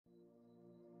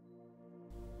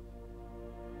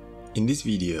In this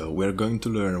video we are going to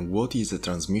learn what is a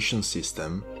transmission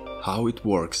system, how it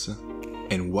works,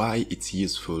 and why it's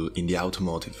useful in the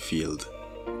automotive field.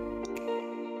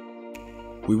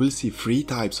 We will see three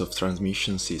types of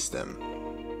transmission system.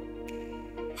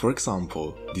 For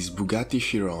example, this Bugatti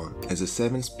Chiron has a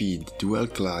 7-speed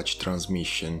dual-clutch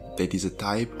transmission that is a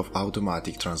type of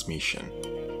automatic transmission.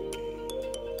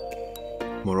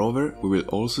 Moreover, we will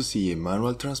also see a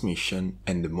manual transmission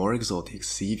and the more exotic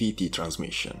CVT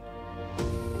transmission.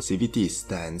 CVT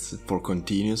stands for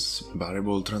Continuous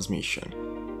Variable Transmission.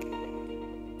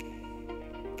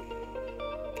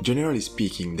 Generally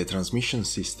speaking, the transmission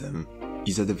system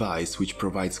is a device which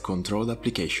provides controlled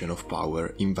application of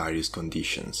power in various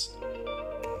conditions.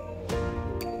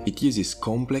 It uses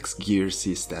complex gear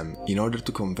system in order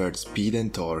to convert speed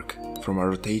and torque from a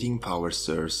rotating power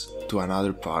source to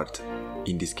another part,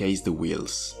 in this case the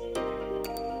wheels.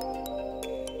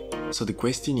 So the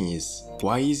question is,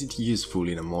 why is it useful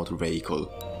in a motor vehicle?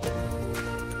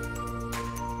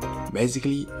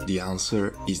 Basically, the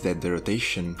answer is that the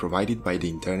rotation provided by the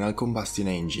internal combustion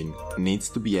engine needs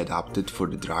to be adapted for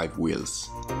the drive wheels.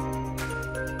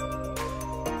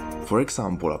 For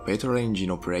example, a petrol engine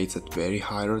operates at very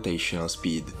high rotational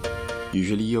speed,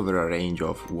 usually over a range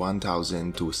of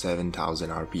 1000 to 7000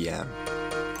 rpm,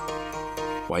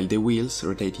 while the wheels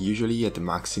rotate usually at a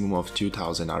maximum of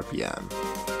 2000 rpm.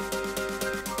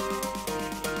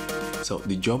 So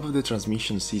the job of the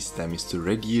transmission system is to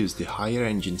reduce the higher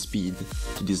engine speed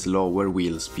to the slower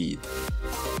wheel speed.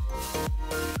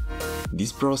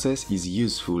 This process is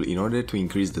useful in order to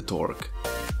increase the torque,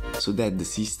 so that the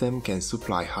system can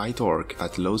supply high torque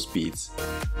at low speeds,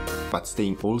 but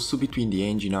staying also between the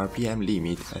engine RPM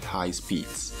limit at high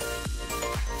speeds.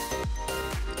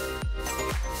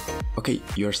 Okay,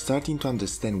 you are starting to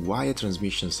understand why a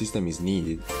transmission system is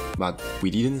needed, but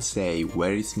we didn't say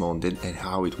where it's mounted and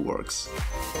how it works.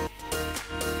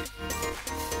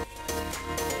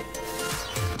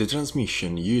 The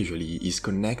transmission usually is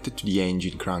connected to the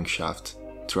engine crankshaft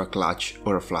through a clutch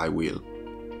or a flywheel.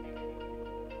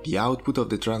 The output of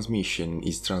the transmission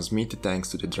is transmitted thanks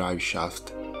to the drive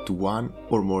shaft to one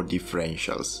or more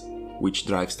differentials, which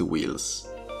drives the wheels.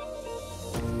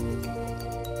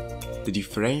 The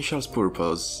differential's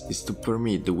purpose is to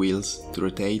permit the wheels to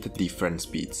rotate at different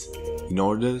speeds, in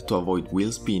order to avoid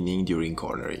wheel spinning during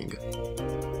cornering.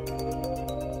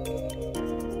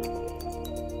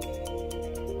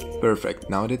 Perfect,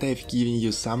 now that I've given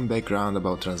you some background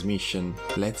about transmission,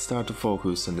 let's start to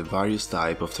focus on the various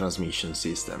types of transmission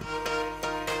system.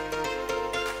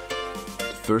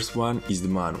 The first one is the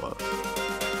manual.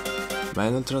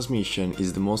 Manual transmission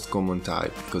is the most common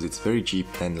type because it's very cheap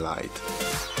and light.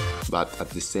 But at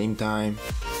the same time,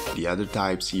 the other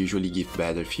types usually give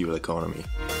better fuel economy.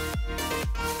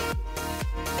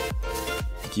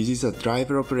 It uses a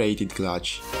driver-operated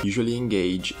clutch, usually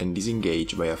engaged and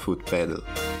disengaged by a foot pedal,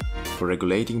 for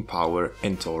regulating power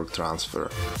and torque transfer.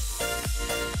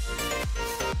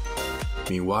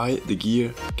 Meanwhile, the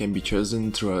gear can be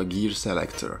chosen through a gear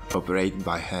selector, operated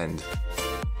by hand.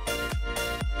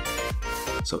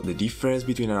 So the difference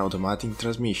between an automatic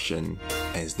transmission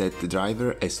is that the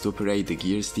driver has to operate the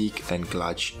gear stick and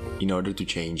clutch in order to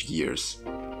change gears.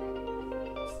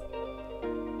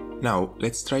 Now,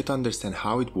 let's try to understand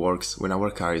how it works when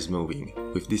our car is moving,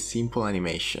 with this simple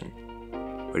animation,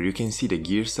 where you can see the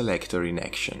gear selector in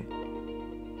action.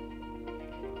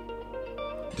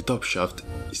 The top shaft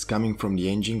is coming from the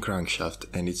engine crankshaft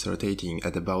and it's rotating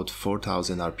at about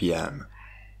 4000 rpm.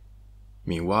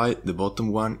 Meanwhile, the bottom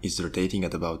one is rotating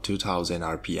at about 2000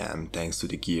 rpm thanks to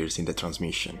the gears in the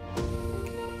transmission.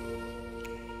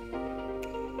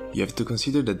 You have to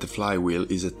consider that the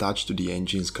flywheel is attached to the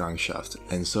engine's crankshaft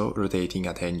and so rotating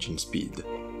at engine speed.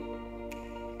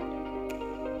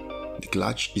 The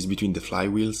clutch is between the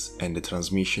flywheels and the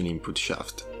transmission input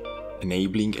shaft,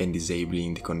 enabling and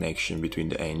disabling the connection between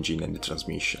the engine and the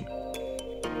transmission.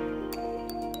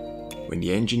 When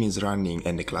the engine is running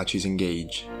and the clutch is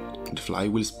engaged, the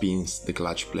flywheel spins the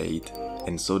clutch plate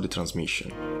and so the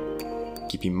transmission.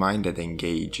 Keep in mind that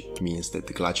engage means that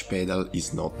the clutch pedal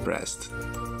is not pressed.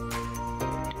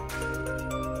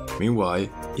 Meanwhile,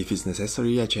 if it's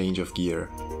necessary a change of gear,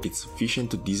 it's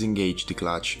sufficient to disengage the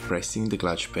clutch pressing the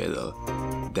clutch pedal,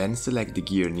 then select the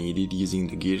gear needed using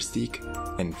the gear stick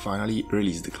and finally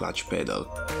release the clutch pedal.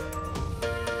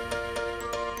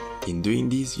 In doing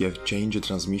this, you have changed the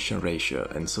transmission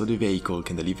ratio and so the vehicle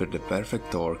can deliver the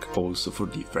perfect torque also for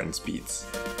different speeds.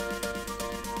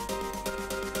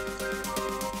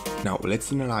 Now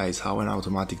let's analyze how an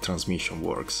automatic transmission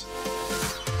works.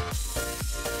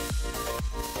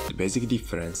 The basic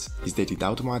difference is that it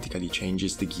automatically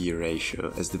changes the gear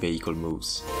ratio as the vehicle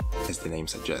moves, as the name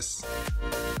suggests.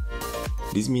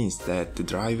 This means that the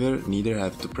driver neither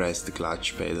have to press the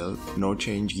clutch pedal nor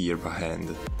change gear by hand.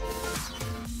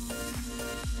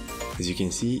 As you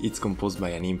can see, it's composed by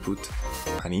an input,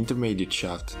 an intermediate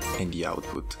shaft and the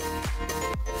output.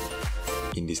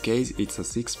 In this case, it's a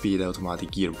 6-speed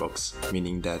automatic gearbox,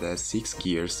 meaning that it has 6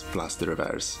 gears plus the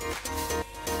reverse.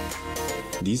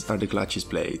 These are the clutch's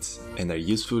plates and are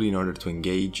useful in order to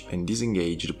engage and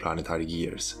disengage the planetary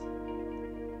gears.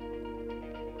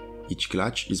 Each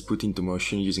clutch is put into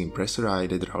motion using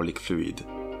pressurized hydraulic fluid.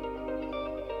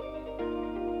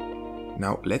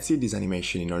 Now let's see this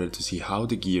animation in order to see how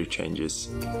the gear changes.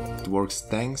 It works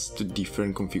thanks to the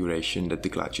different configuration that the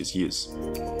clutches use.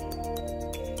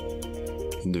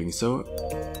 In doing so,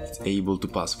 it's able to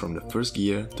pass from the first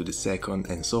gear to the second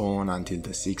and so on until the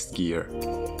 6th gear,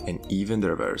 and even the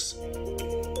reverse.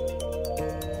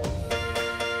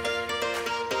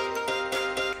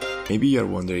 Maybe you are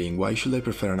wondering, why should I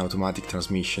prefer an automatic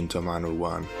transmission to a manual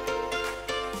one?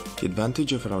 The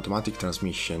advantage of an automatic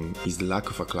transmission is the lack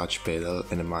of a clutch pedal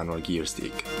and a manual gear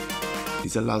stick.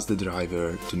 This allows the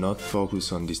driver to not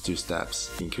focus on these 2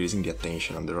 steps, increasing the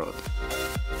attention on the road.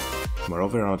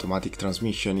 Moreover, an automatic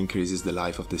transmission increases the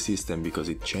life of the system because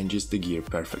it changes the gear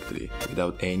perfectly,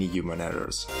 without any human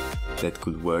errors that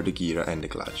could wear the gear and the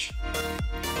clutch.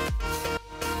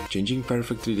 Changing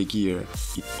perfectly the gear,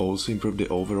 it also improves the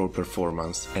overall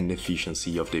performance and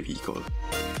efficiency of the vehicle.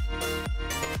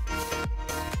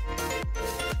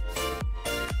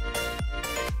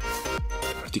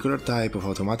 A particular type of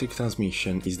automatic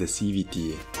transmission is the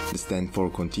CVT, that stands for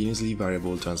Continuously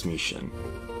Variable Transmission.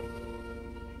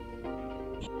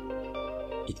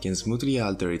 It can smoothly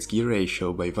alter its gear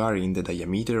ratio by varying the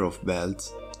diameter of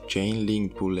belts,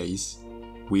 chain-linked pulleys,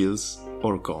 wheels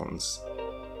or cones.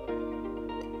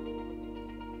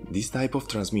 This type of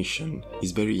transmission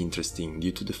is very interesting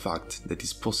due to the fact that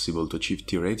it's possible to achieve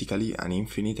theoretically an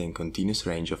infinite and continuous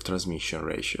range of transmission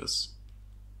ratios.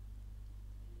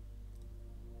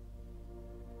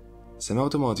 Some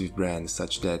automotive brands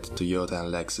such that Toyota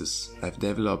and Lexus have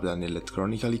developed an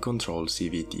electronically controlled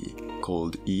CVT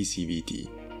called eCVT.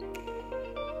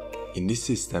 In this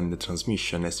system, the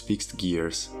transmission has fixed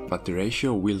gears, but the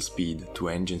ratio of wheel speed to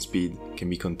engine speed can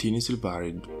be continuously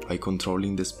varied by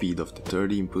controlling the speed of the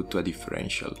third input to a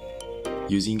differential,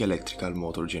 using electrical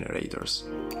motor generators.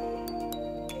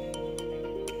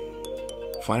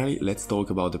 Finally, let's talk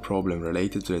about the problem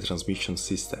related to the transmission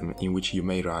system in which you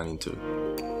may run into.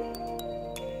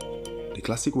 The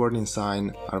classic warning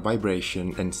signs are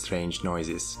vibration and strange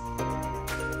noises.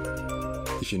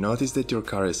 If you notice that your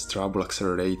car has trouble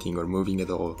accelerating or moving at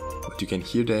all, but you can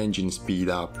hear the engine speed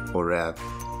up or rev,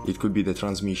 it could be the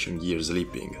transmission gear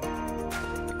slipping.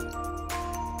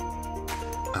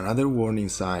 Another warning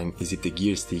sign is if the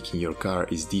gear stick in your car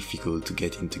is difficult to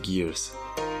get into gears,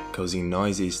 causing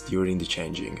noises during the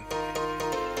changing.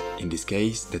 In this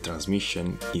case, the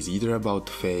transmission is either about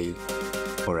to fail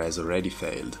or has already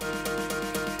failed.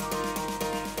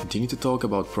 Continue to talk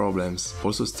about problems,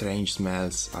 also strange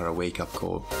smells are a wake-up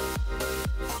call.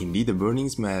 Indeed, a burning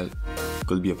smell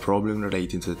could be a problem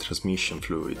related to the transmission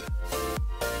fluid.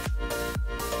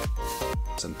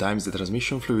 Sometimes the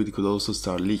transmission fluid could also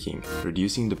start leaking,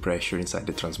 reducing the pressure inside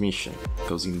the transmission,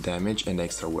 causing damage and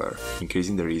extra wear,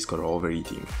 increasing the risk of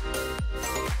overheating.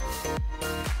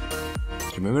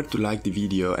 Remember to like the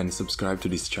video and subscribe to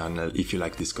this channel if you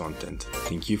like this content.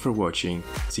 Thank you for watching,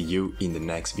 see you in the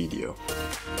next video.